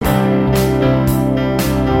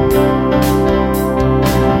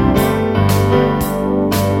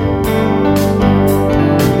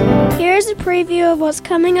what's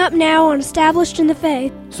coming up now on Established in the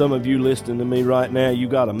Faith. Some of you listening to me right now, you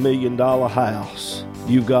got $1 million house.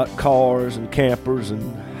 You've got cars and campers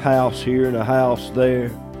and house here and a house there.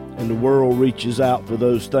 And the world reaches out for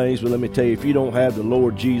those things. But let me tell you, if you don't have the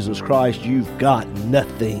Lord Jesus Christ, you've got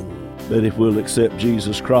nothing. But if we'll accept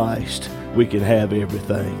Jesus Christ, we can have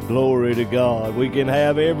everything. Glory to God. We can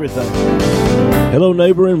have everything. Hello,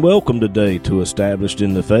 neighbor, and welcome today to Established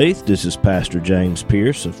in the Faith. This is Pastor James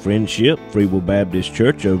Pierce of Friendship Free Will Baptist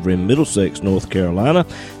Church over in Middlesex, North Carolina,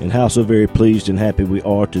 and how so very pleased and happy we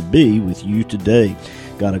are to be with you today.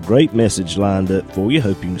 Got a great message lined up for you.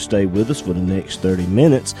 Hope you can stay with us for the next 30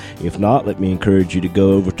 minutes. If not, let me encourage you to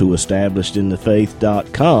go over to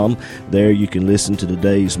establishedinthefaith.com. There you can listen to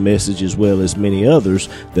today's message as well as many others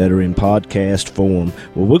that are in podcast form.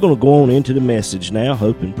 Well, we're going to go on into the message now.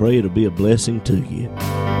 Hope and pray it'll be a blessing to you.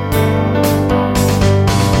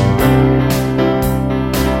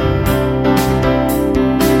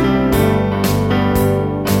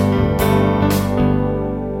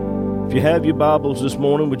 If you have your Bibles this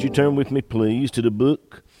morning, would you turn with me, please, to the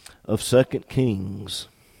book of 2 Kings.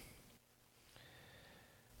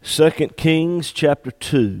 2 Kings chapter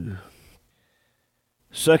 2.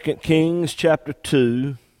 2 Kings chapter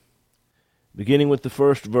 2, beginning with the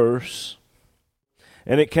first verse.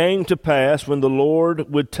 And it came to pass, when the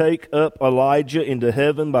Lord would take up Elijah into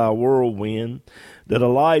heaven by a whirlwind, that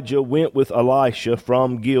Elijah went with Elisha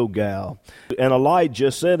from Gilgal. And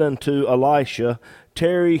Elijah said unto Elisha,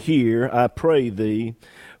 Tarry here, I pray thee,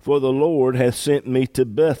 for the Lord hath sent me to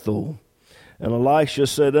Bethel. And Elisha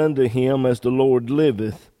said unto him, As the Lord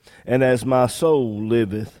liveth, and as my soul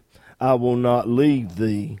liveth, I will not leave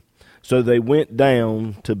thee. So they went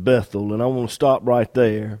down to Bethel. And I want to stop right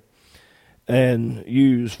there and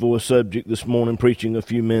use for a subject this morning, preaching a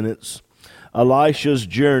few minutes, Elisha's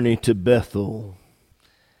journey to Bethel.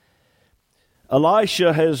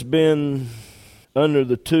 Elisha has been under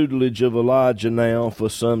the tutelage of Elijah now for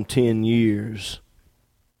some 10 years.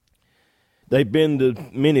 They've been to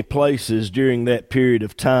many places during that period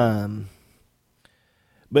of time.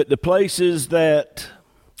 But the places that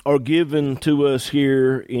are given to us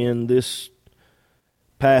here in this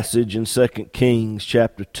passage in 2 Kings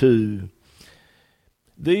chapter 2,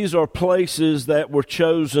 these are places that were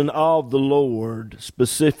chosen of the Lord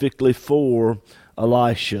specifically for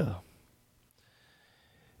Elisha.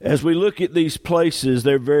 As we look at these places,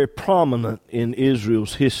 they're very prominent in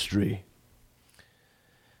Israel's history.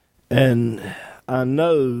 And I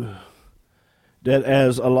know that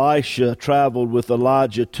as Elisha traveled with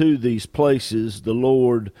Elijah to these places, the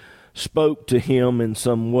Lord spoke to him in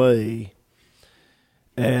some way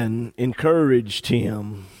and encouraged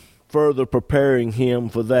him, further preparing him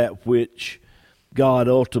for that which God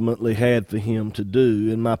ultimately had for him to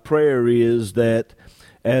do. And my prayer is that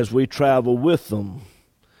as we travel with them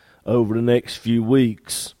over the next few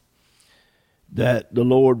weeks, that the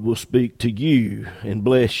Lord will speak to you and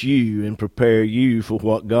bless you and prepare you for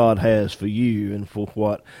what God has for you and for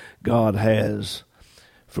what God has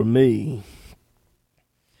for me.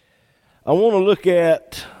 I want to look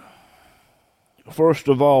at, first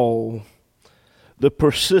of all, the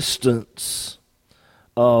persistence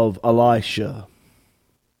of Elisha.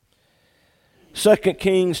 2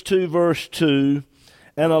 Kings 2 verse 2,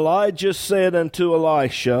 And Elijah said unto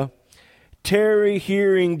Elisha, Tarry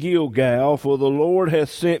here in Gilgal, for the Lord hath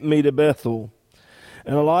sent me to Bethel.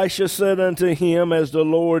 And Elisha said unto him, As the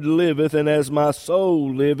Lord liveth, and as my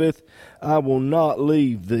soul liveth, I will not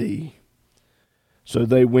leave thee. So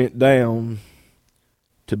they went down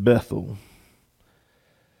to Bethel.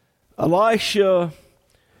 Elisha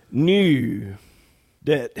knew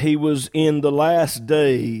that he was in the last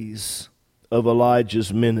days of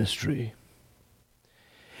Elijah's ministry.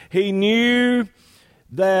 He knew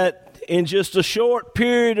that in just a short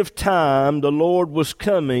period of time, the Lord was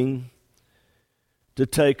coming to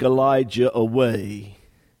take Elijah away.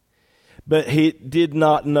 But he did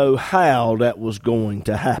not know how that was going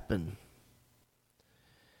to happen.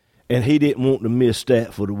 And he didn't want to miss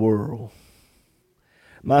that for the world.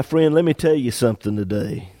 My friend, let me tell you something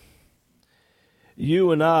today.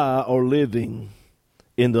 You and I are living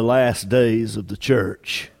in the last days of the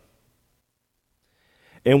church.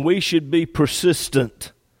 And we should be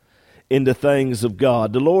persistent in the things of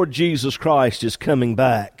God. The Lord Jesus Christ is coming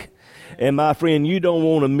back. And my friend, you don't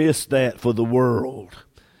want to miss that for the world.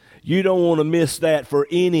 You don't want to miss that for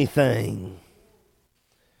anything.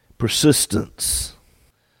 Persistence.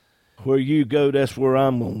 Where you go, that's where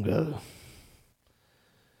I'm going to go.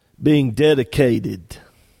 Being dedicated.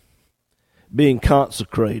 Being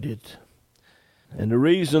consecrated. And the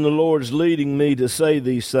reason the Lord's leading me to say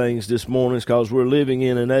these things this morning is because we're living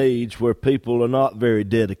in an age where people are not very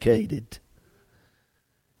dedicated.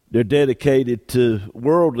 They're dedicated to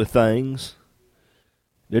worldly things.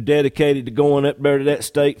 They're dedicated to going up there to that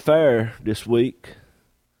state fair this week.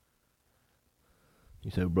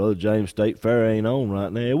 You say, Brother James, state fair ain't on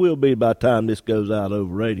right now. It will be by the time this goes out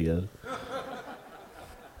over radio.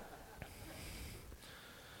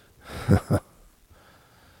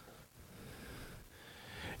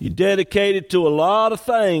 You're dedicated to a lot of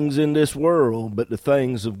things in this world, but the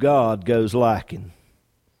things of God goes lacking.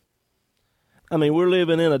 I mean, we're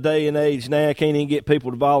living in a day and age now, I can't even get people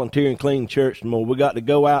to volunteer and clean church anymore. We got to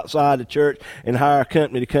go outside the church and hire a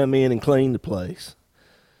company to come in and clean the place.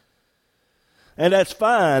 And that's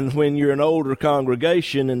fine when you're an older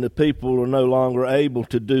congregation and the people are no longer able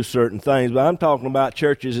to do certain things. But I'm talking about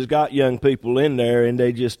churches that's got young people in there and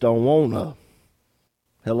they just don't want to.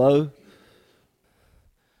 Hello?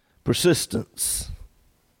 Persistence,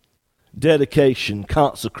 dedication,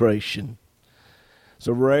 consecration. It's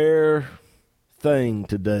a rare thing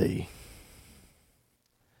today.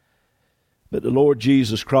 But the Lord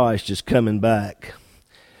Jesus Christ is coming back.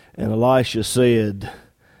 And Elisha said,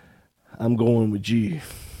 I'm going with you.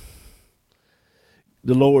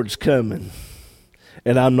 The Lord's coming,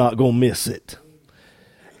 and I'm not going to miss it.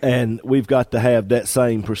 And we've got to have that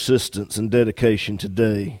same persistence and dedication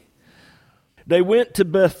today. They went to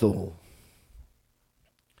Bethel.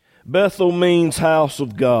 Bethel means house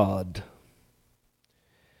of God.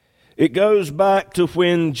 It goes back to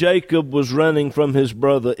when Jacob was running from his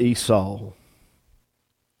brother Esau.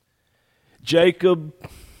 Jacob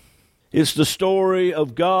is the story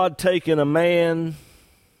of God taking a man.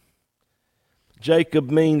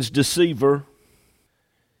 Jacob means deceiver.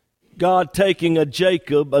 God taking a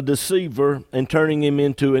Jacob, a deceiver, and turning him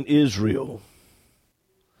into an Israel,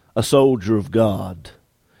 a soldier of God.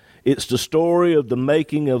 It's the story of the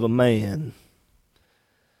making of a man.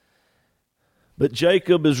 But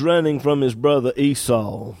Jacob is running from his brother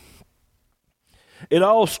Esau. It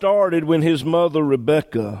all started when his mother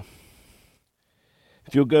Rebekah,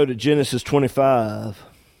 if you'll go to Genesis 25,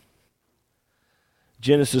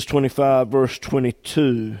 Genesis 25 verse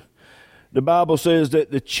 22, the Bible says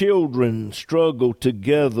that the children struggled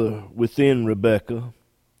together within Rebekah.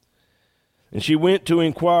 And she went to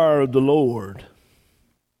inquire of the Lord.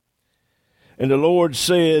 And the Lord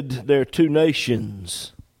said, there are two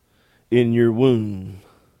nations in your womb.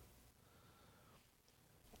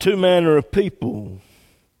 Two manner of people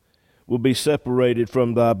will be separated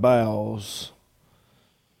from thy bowels.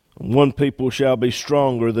 One people shall be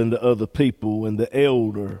stronger than the other people, and the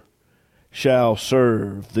elder shall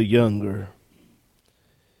serve the younger.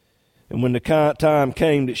 And when the time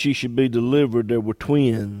came that she should be delivered, there were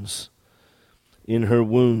twins in her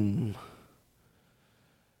womb.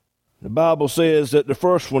 The Bible says that the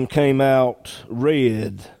first one came out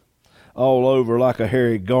red all over like a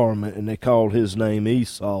hairy garment, and they called his name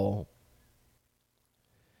Esau.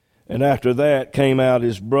 And after that came out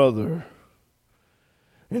his brother,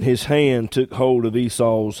 and his hand took hold of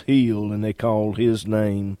Esau's heel, and they called his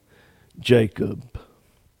name Jacob.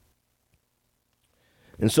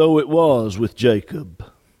 And so it was with Jacob.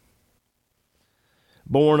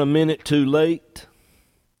 Born a minute too late,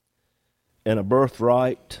 and a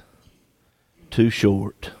birthright too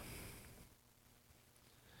short.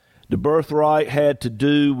 The birthright had to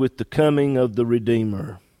do with the coming of the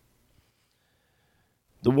Redeemer.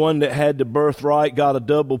 The one that had the birthright got a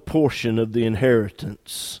double portion of the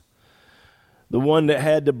inheritance. The one that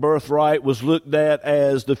had the birthright was looked at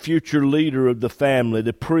as the future leader of the family,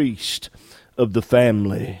 the priest of the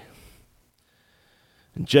family.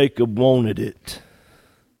 And Jacob wanted it.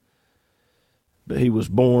 But he was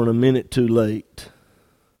born a minute too late.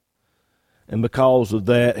 And because of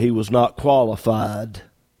that, he was not qualified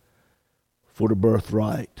for the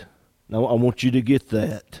birthright. Now, I want you to get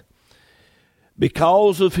that.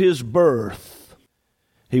 Because of his birth,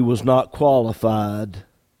 he was not qualified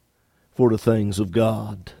for the things of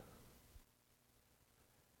God.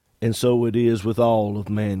 And so it is with all of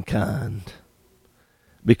mankind.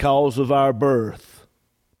 Because of our birth,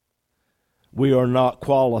 we are not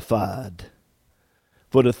qualified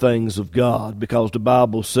for the things of God, because the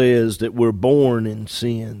Bible says that we're born in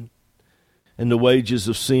sin, and the wages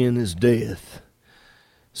of sin is death.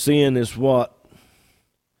 Sin is what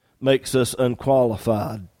makes us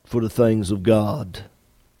unqualified for the things of God.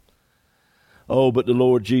 Oh, but the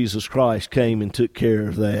Lord Jesus Christ came and took care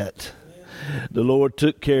of that. The Lord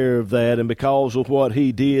took care of that, and because of what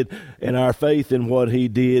He did and our faith in what He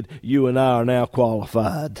did, you and I are now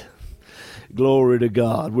qualified. Glory to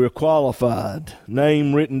God. We're qualified.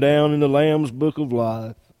 Name written down in the Lamb's Book of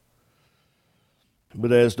Life.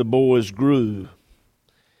 But as the boys grew,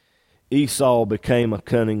 Esau became a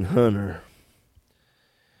cunning hunter.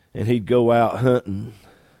 And he'd go out hunting.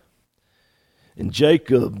 And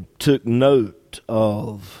Jacob took note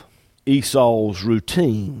of Esau's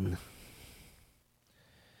routine.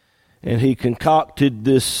 And he concocted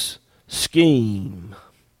this scheme,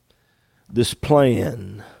 this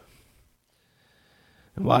plan.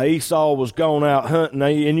 And while Esau was going out hunting,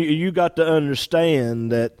 and you got to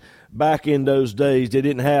understand that back in those days, they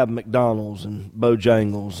didn't have McDonald's and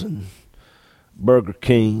Bojangles and Burger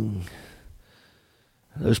King.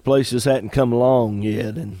 Those places hadn't come along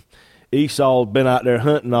yet, and Esau had been out there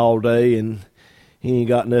hunting all day, and he ain't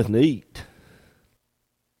got nothing to eat.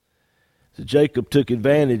 So Jacob took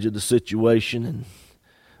advantage of the situation and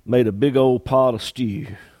made a big old pot of stew.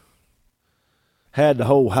 Had the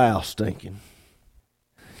whole house stinking.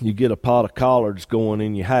 You get a pot of collards going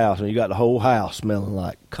in your house, and you got the whole house smelling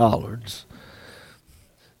like collards.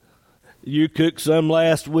 You cooked some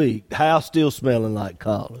last week. The house still smelling like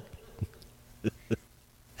collards.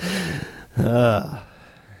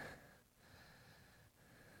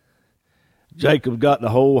 Jacob got the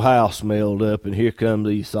whole house smelled up, and here comes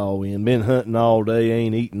Esau in. Been hunting all day,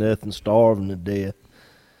 ain't eating nothing, starving to death.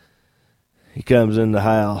 He comes in the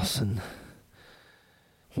house, and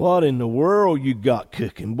what in the world you got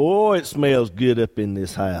cooking? Boy, it smells good up in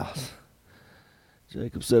this house.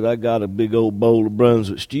 Jacob said, I got a big old bowl of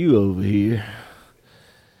Brunswick stew over here.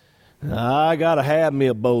 I got to have me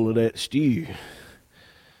a bowl of that stew.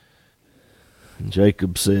 And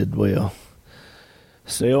Jacob said, well,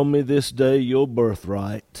 sell me this day your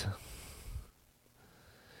birthright,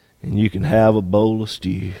 and you can have a bowl of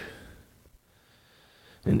stew.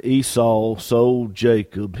 And Esau sold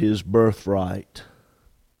Jacob his birthright,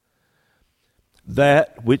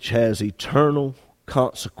 that which has eternal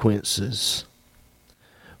consequences,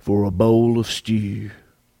 for a bowl of stew,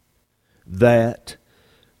 that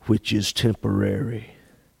which is temporary.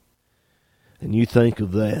 And you think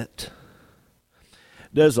of that.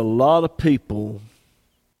 There's a lot of people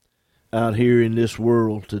out here in this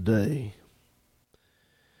world today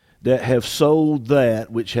that have sold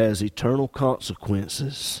that which has eternal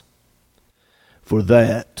consequences for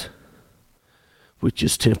that which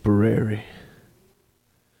is temporary.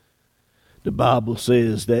 The Bible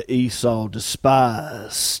says that Esau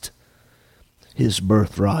despised his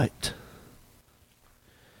birthright.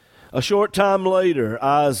 A short time later,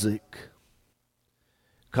 Isaac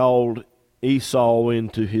called Esau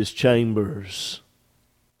into his chambers.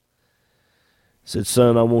 Said,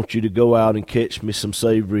 son, I want you to go out and catch me some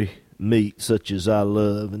savory meat such as I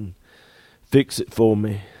love and fix it for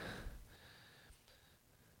me.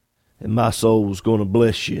 And my soul was going to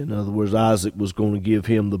bless you. In other words, Isaac was going to give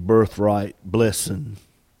him the birthright blessing.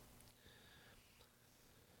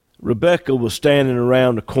 Rebekah was standing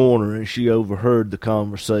around the corner, and she overheard the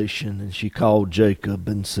conversation, and she called Jacob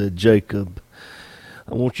and said, Jacob,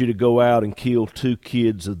 I want you to go out and kill 2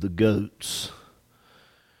 kids of the goats.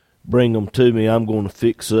 Bring them to me. I'm going to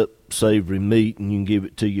fix up savory meat, and you can give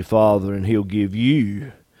it to your father, and he'll give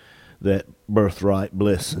you that birthright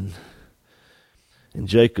blessing. And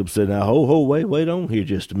Jacob said, now, wait on here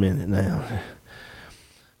just a minute now.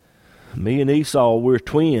 Me and Esau, we're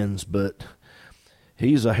twins, but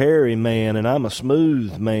he's a hairy man, and I'm a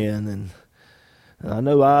smooth man, and I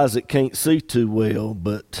know Isaac can't see too well,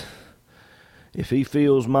 but if he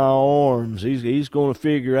feels my arms, he's going to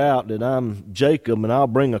figure out that I'm Jacob, and I'll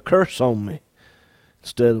bring a curse on me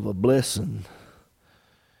instead of a blessing.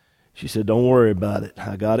 She said, don't worry about it.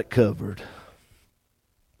 I got it covered.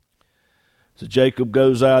 So Jacob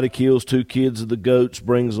goes out, he kills 2 kids of the goats,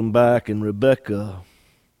 brings them back, and Rebekah,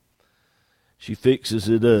 she fixes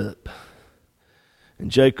it up.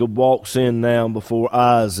 And Jacob walks in now before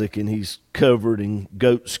Isaac, and he's covered in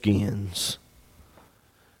goat skins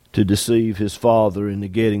to deceive his father into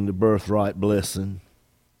getting the birthright blessing.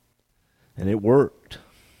 And it worked.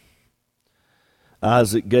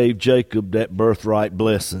 Isaac gave Jacob that birthright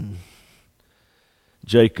blessing.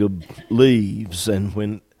 Jacob leaves, and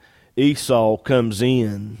when Esau comes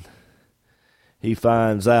in, he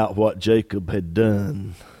finds out what Jacob had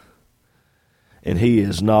done, and he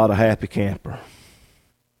is not a happy camper.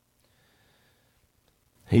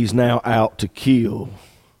 He's now out to kill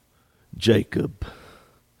Jacob.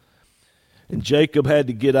 And Jacob had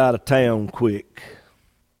to get out of town quick.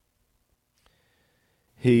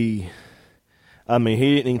 He didn't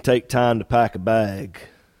even take time to pack a bag.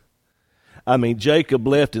 Jacob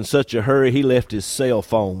left in such a hurry, he left his cell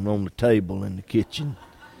phone on the table in the kitchen.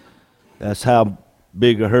 That's how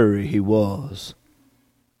big a hurry he was.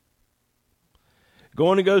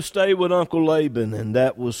 Going to go stay with Uncle Laban, and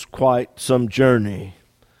that was quite some journey.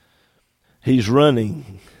 He's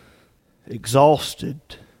running, exhausted.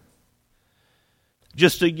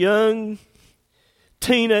 Just a young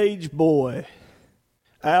teenage boy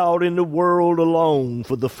out in the world alone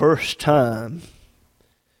for the first time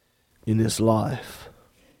in his life.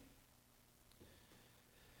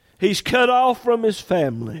 He's cut off from his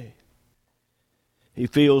family. He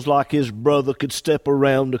feels like his brother could step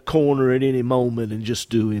around the corner at any moment and just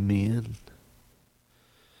do him in.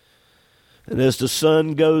 And as the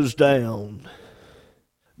sun goes down,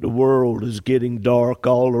 the world is getting dark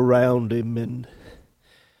all around him, and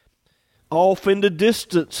off in the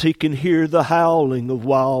distance he can hear the howling of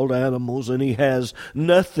wild animals, and he has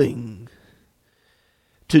nothing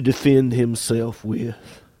to defend himself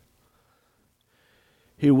with.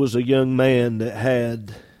 He was a young man that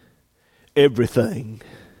had everything.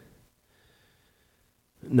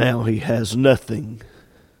 Now he has nothing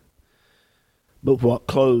but what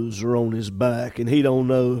clothes are on his back, and he don't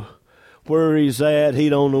know where he's at. He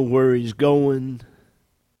don't know where he's going.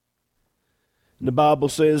 And the Bible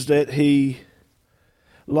says that he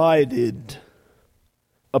lighted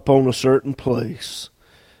upon a certain place.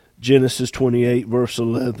 Genesis 28 verse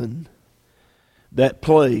 11. That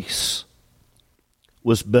place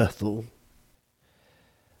was Bethel.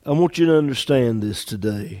 I want you to understand this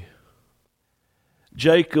today.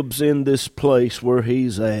 Jacob's in this place where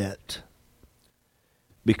he's at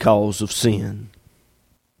because of sin.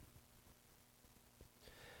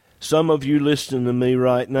 Some of you listening to me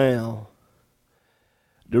right now,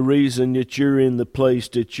 the reason that you're in the place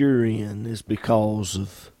that you're in is because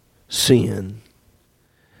of sin.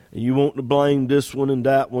 And you want to blame this one and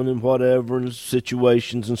that one and whatever, and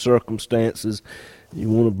situations and circumstances. You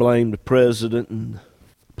want to blame the president and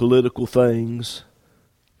political things.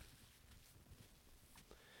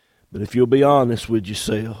 But if you'll be honest with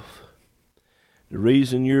yourself, the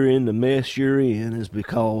reason you're in the mess you're in is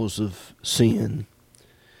because of sin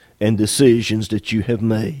and decisions that you have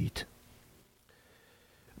made.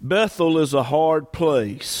 Bethel is a hard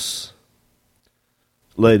place,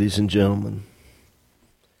 ladies and gentlemen.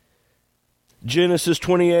 Genesis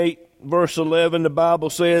 28 verse 11, the Bible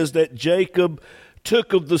says that Jacob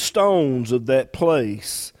took of the stones of that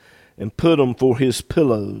place and put them for his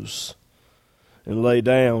pillows and lay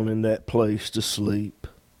down in that place to sleep.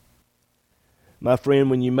 My friend,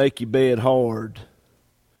 when you make your bed hard,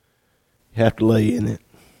 you have to lay in it.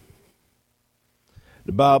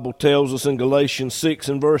 The Bible tells us in Galatians 6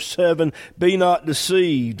 and verse 7, be not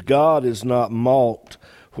deceived, God is not mocked.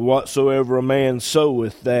 For whatsoever a man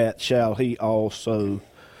soweth, that shall he also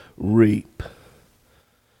reap.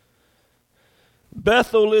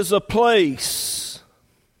 Bethel is a place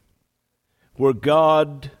where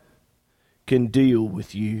God can deal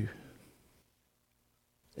with you.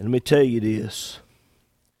 And let me tell you this,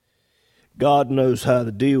 God knows how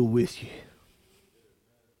to deal with you.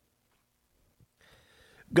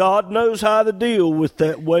 God knows how to deal with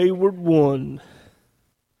that wayward one.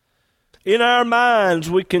 In our minds,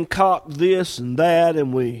 we concoct this and that,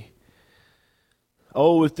 and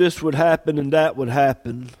if this would happen and that would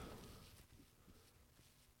happen.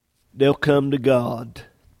 They'll come to God.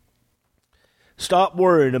 Stop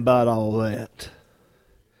worrying about all that.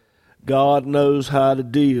 God knows how to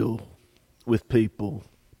deal with people.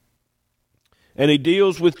 And he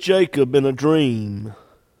deals with Jacob in a dream.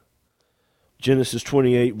 Genesis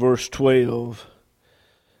 28 verse 12.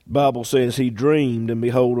 The Bible says he dreamed, and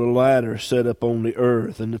behold, a ladder set up on the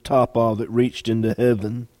earth, and the top of it reached into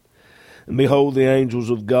heaven. And behold, the angels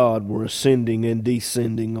of God were ascending and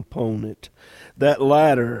descending upon it. That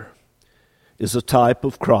ladder is a type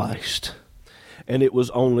of Christ. And it was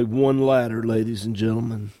only one ladder, ladies and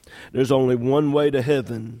gentlemen. There's only one way to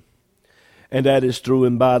heaven, and that is through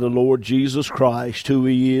and by the Lord Jesus Christ, who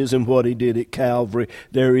he is and what he did at Calvary.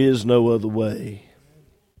 There is no other way.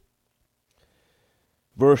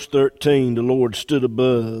 Verse 13, the Lord stood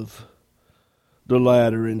above the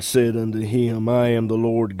ladder and said unto him, I am the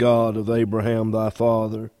Lord God of Abraham thy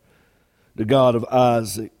father, the God of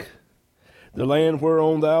Isaac. The land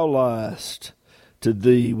whereon thou liest, to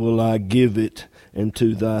thee will I give it, and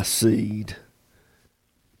to thy seed.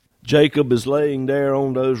 Jacob is laying there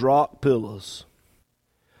on those rock pillars.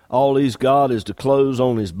 All he's got is the clothes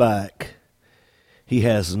on his back. He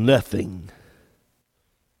has nothing.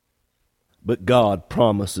 But God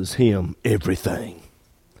promises him everything.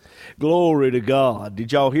 Glory to God.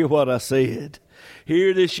 Did y'all hear what I said?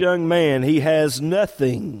 Hear this young man. He has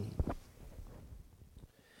nothing.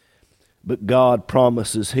 But God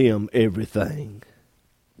promises him everything.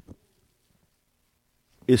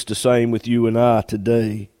 It's the same with you and I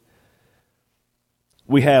today.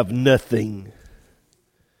 We have nothing.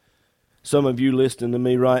 Some of you listening to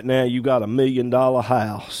me right now, you got $1 million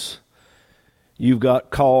house. You've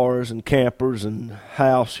got cars and campers and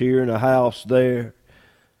house here and a house there.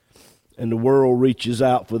 And the world reaches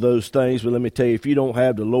out for those things. But let me tell you, if you don't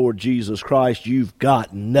have the Lord Jesus Christ, you've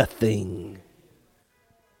got nothing.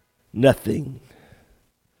 Nothing.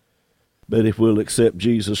 But if we'll accept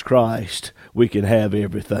Jesus Christ, we can have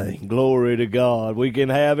everything. Glory to God. We can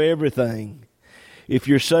have everything. If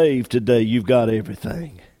you're saved today, you've got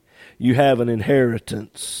everything. You have an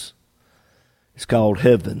inheritance. It's called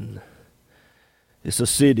heaven. It's a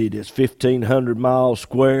city that's 1,500 miles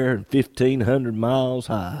square and 1,500 miles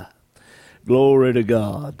high. Glory to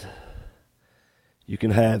God. You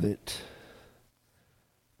can have it.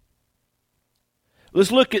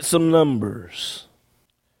 Let's look at some numbers.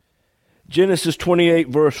 Genesis 28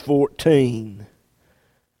 verse 14.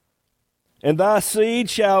 And thy seed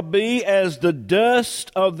shall be as the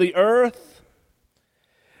dust of the earth,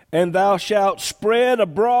 and thou shalt spread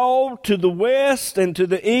abroad to the west and to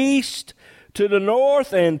the east, to the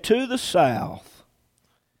north and to the south.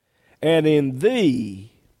 And in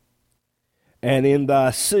thee and in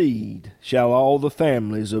thy seed shall all the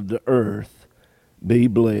families of the earth be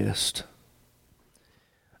blessed.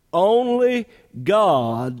 Only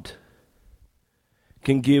God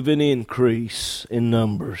can give an increase in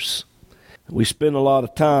numbers. We spend a lot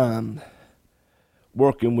of time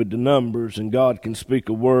working with the numbers, and God can speak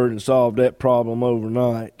a word and solve that problem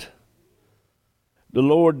overnight. The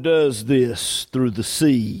Lord does this through the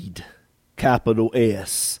seed, capital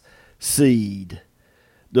S, seed,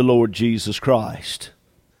 the Lord Jesus Christ.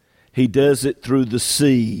 He does it through the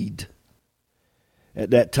seed.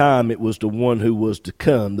 At that time, it was the one who was to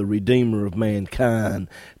come, the Redeemer of mankind.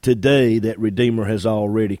 Today, that Redeemer has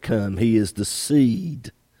already come. He is the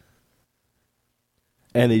seed.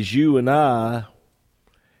 And as you and I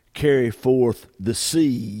carry forth the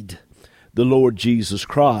seed, the Lord Jesus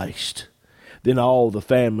Christ, then all the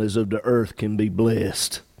families of the earth can be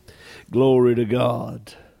blessed. Glory to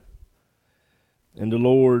God. And the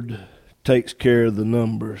Lord takes care of the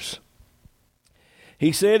numbers.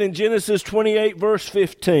 He said in Genesis 28 verse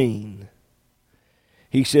 15,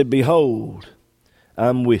 he said, behold,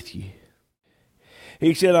 I'm with you.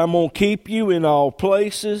 He said, I'm going to keep you in all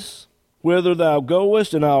places, whither thou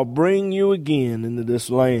goest, and I'll bring you again into this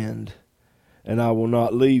land, and I will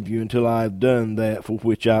not leave you until I have done that for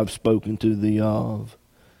which I've spoken to thee of.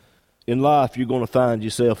 In life, you're going to find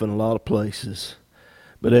yourself in a lot of places,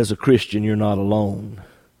 but as a Christian, you're not alone.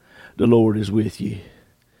 The Lord is with you.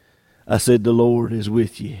 I said the Lord is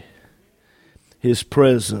with you. His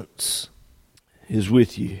presence is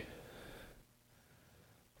with you.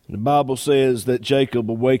 The Bible says that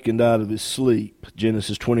Jacob awakened out of his sleep,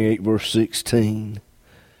 Genesis 28 verse 16.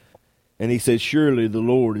 And he said, surely the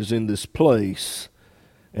Lord is in this place,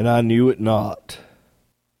 and I knew it not.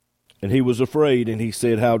 And he was afraid, and he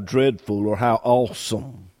said, how dreadful or how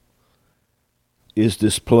awesome is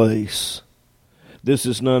this place. This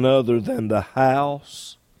is none other than the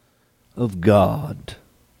house of God.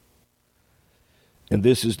 And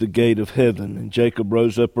this is the gate of heaven. And Jacob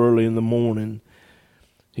rose up early in the morning.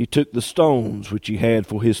 He took the stones which he had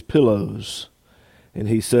for his pillows, and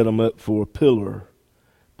he set them up for a pillar,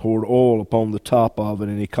 poured oil upon the top of it,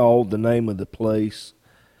 and he called the name of the place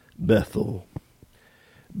Bethel.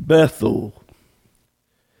 Bethel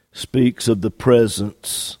speaks of the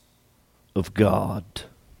presence of God.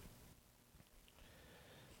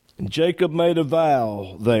 And Jacob made a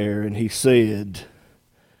vow there, and he said,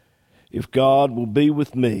 if God will be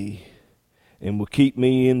with me and will keep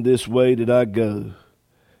me in this way that I go,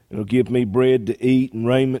 and will give me bread to eat and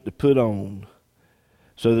raiment to put on,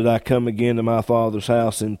 so that I come again to my Father's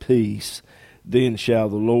house in peace, then shall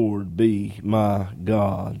the Lord be my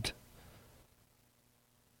God.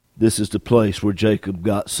 This is the place where Jacob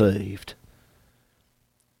got saved.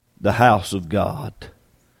 The house of God.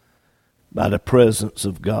 By the presence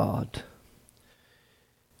of God.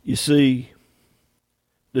 You see,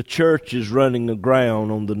 the church is running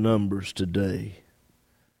aground on the numbers today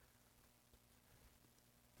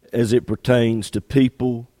as it pertains to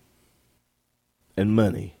people and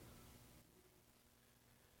money.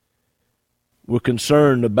 We're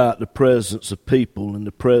concerned about the presence of people and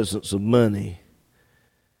the presence of money,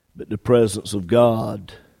 but the presence of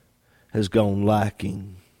God has gone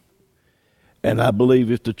lacking. And I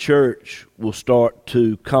believe if the church will start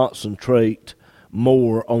to concentrate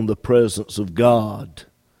more on the presence of God,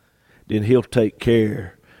 then He'll take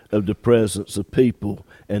care of the presence of people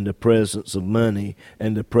and the presence of money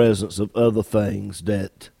and the presence of other things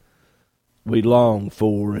that we long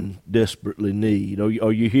for and desperately need.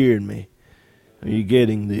 Are you hearing me? Are you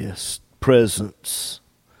getting this? Presence.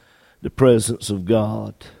 The presence of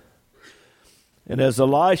God. And as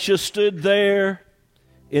Elisha stood there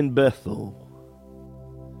in Bethel,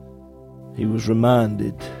 he was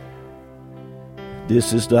reminded,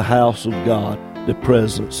 this is the house of God, the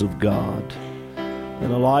presence of God.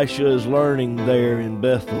 And Elisha is learning there in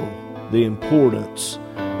Bethel the importance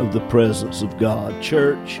of the presence of God.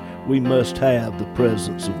 Church, we must have the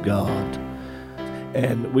presence of God.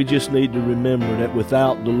 And we just need to remember that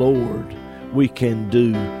without the Lord, we can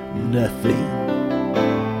do nothing.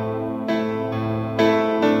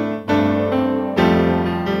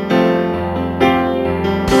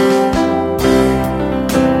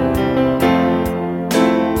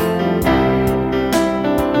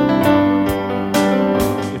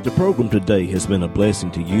 The program today has been a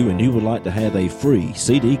blessing to you, and you would like to have a free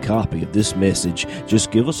CD copy of this message,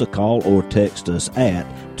 just give us a call or text us at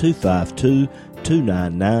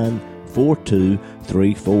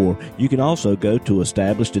 252-299-4234. You can also go to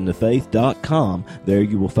establishedinthefaith.com. There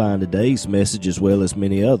you will find today's message as well as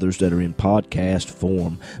many others that are in podcast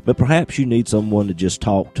form. But perhaps you need someone to just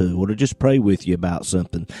talk to or to just pray with you about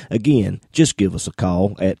something. Again, just give us a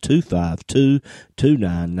call at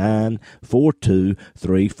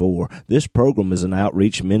 252-299-4234. This program is an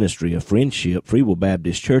outreach ministry of Friendship Free Will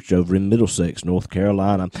Baptist Church over in Middlesex, North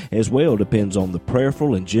Carolina. As well depends on the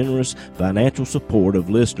prayerful and generous financial support of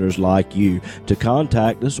listeners like you. To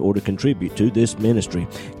contact us or to contribute to this ministry,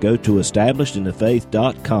 go to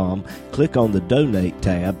establishedinthefaith.com, click on the Donate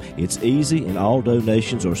tab. It's easy and all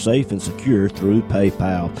donations are safe and secure through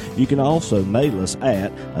PayPal. You can also mail us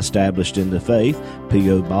at Established in the Faith,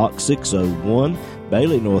 P.O. Box 601,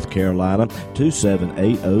 Bailey, North Carolina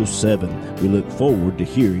 27807. We look forward to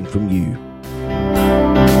hearing from you.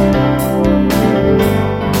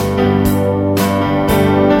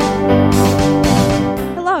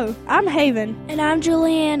 I'm Haven. And I'm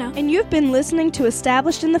Juliana. And you've been listening to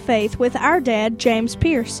Established in the Faith with our dad, James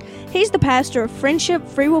Pierce. He's the pastor of Friendship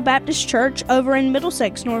Free Will Baptist Church over in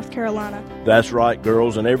Middlesex, North Carolina. That's right,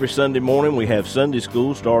 girls. And every Sunday morning we have Sunday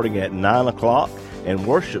school starting at 9 o'clock and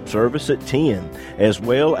worship service at 10, as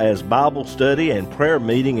well as Bible study and prayer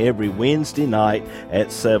meeting every Wednesday night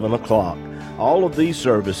at 7 o'clock. All of these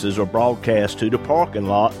services are broadcast to the parking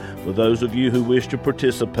lot for those of you who wish to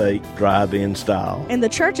participate drive-in style. And the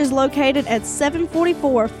church is located at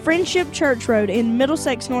 744 Friendship Church Road in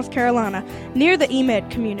Middlesex, North Carolina, near the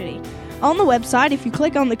EMED community. On the website, if you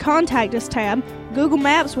click on the Contact Us tab, Google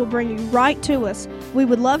Maps will bring you right to us. We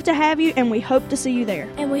would love to have you, and we hope to see you there.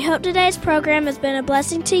 And we hope today's program has been a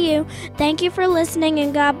blessing to you. Thank you for listening,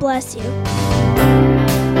 and God bless you.